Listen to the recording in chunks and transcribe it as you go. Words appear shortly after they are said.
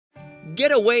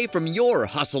Get away from your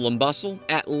hustle and bustle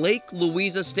at Lake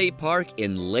Louisa State Park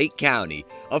in Lake County,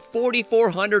 a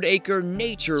 4,400-acre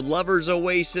nature lovers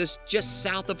oasis just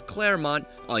south of Claremont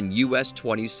on US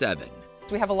 27.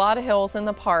 We have a lot of hills in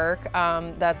the park.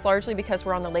 That's largely because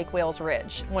we're on the Lake Wales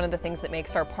Ridge. One of the things that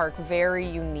makes our park very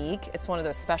unique, it's one of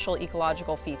those special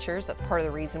ecological features. That's part of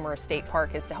the reason we're a state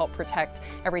park, is to help protect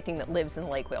everything that lives in the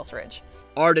Lake Wales Ridge.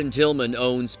 Arden Tillman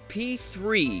owns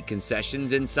P3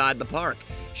 concessions inside the park.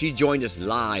 She joined us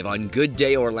live on Good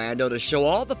Day Orlando to show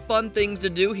all the fun things to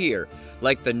do here,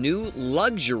 like the new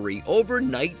luxury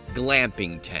overnight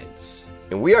glamping tents.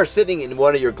 And we are sitting in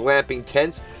one of your glamping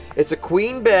tents. It's a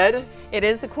queen bed. It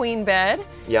is a queen bed.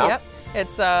 Yeah. Yep.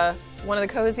 It's one of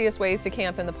the coziest ways to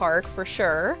camp in the park, for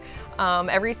sure.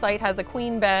 Every site has a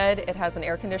queen bed. It has an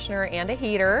air conditioner and a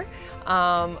heater.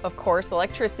 Of course,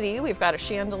 electricity. We've got a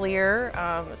chandelier,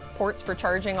 ports for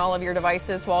charging all of your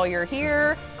devices while you're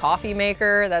here, coffee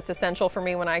maker, that's essential for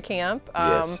me when I camp.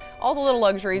 Yes. All the little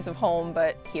luxuries of home,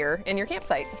 but here in your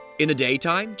campsite. In the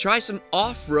daytime, try some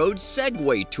off-road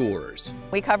Segway tours.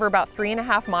 We cover about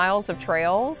 3.5 miles of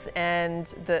trails, and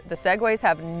the Segways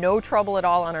have no trouble at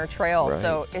all on our trails. Right.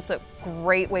 So it's a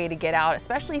great way to get out,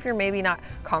 especially if you're maybe not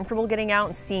comfortable getting out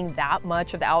and seeing that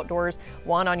much of the outdoors,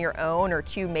 one, on your own, or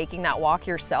two, making that walk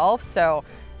yourself. So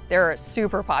they're a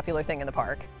super popular thing in the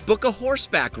park. Book a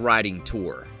horseback riding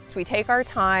tour. So we take our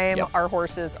time. Yep. Our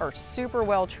horses are super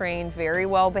well trained, very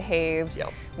well behaved.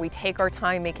 Yep. We take our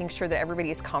time making sure that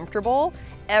everybody's comfortable.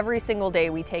 Every single day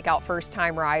we take out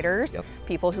first-time riders, Yep.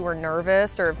 people who are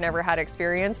nervous or have never had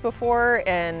experience before,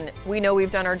 and we know we've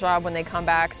done our job when they come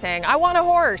back saying, "I want a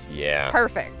horse." Yeah.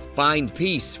 Perfect. Find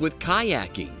peace with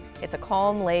kayaking. It's a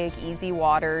calm lake, easy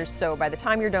waters, so by the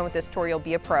time you're done with this tour, you'll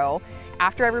be a pro.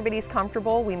 After everybody's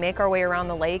comfortable, we make our way around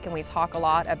the lake and we talk a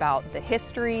lot about the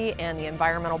history and the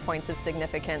environmental points of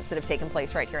significance that have taken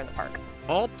place right here in the park.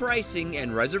 All pricing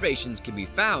and reservations can be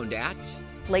found at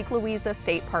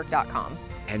LakeLouisaStatePark.com.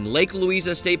 And Lake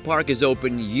Louisa State Park is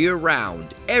open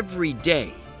year-round, every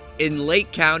day. In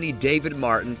Lake County, David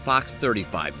Martin, Fox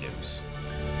 35 News.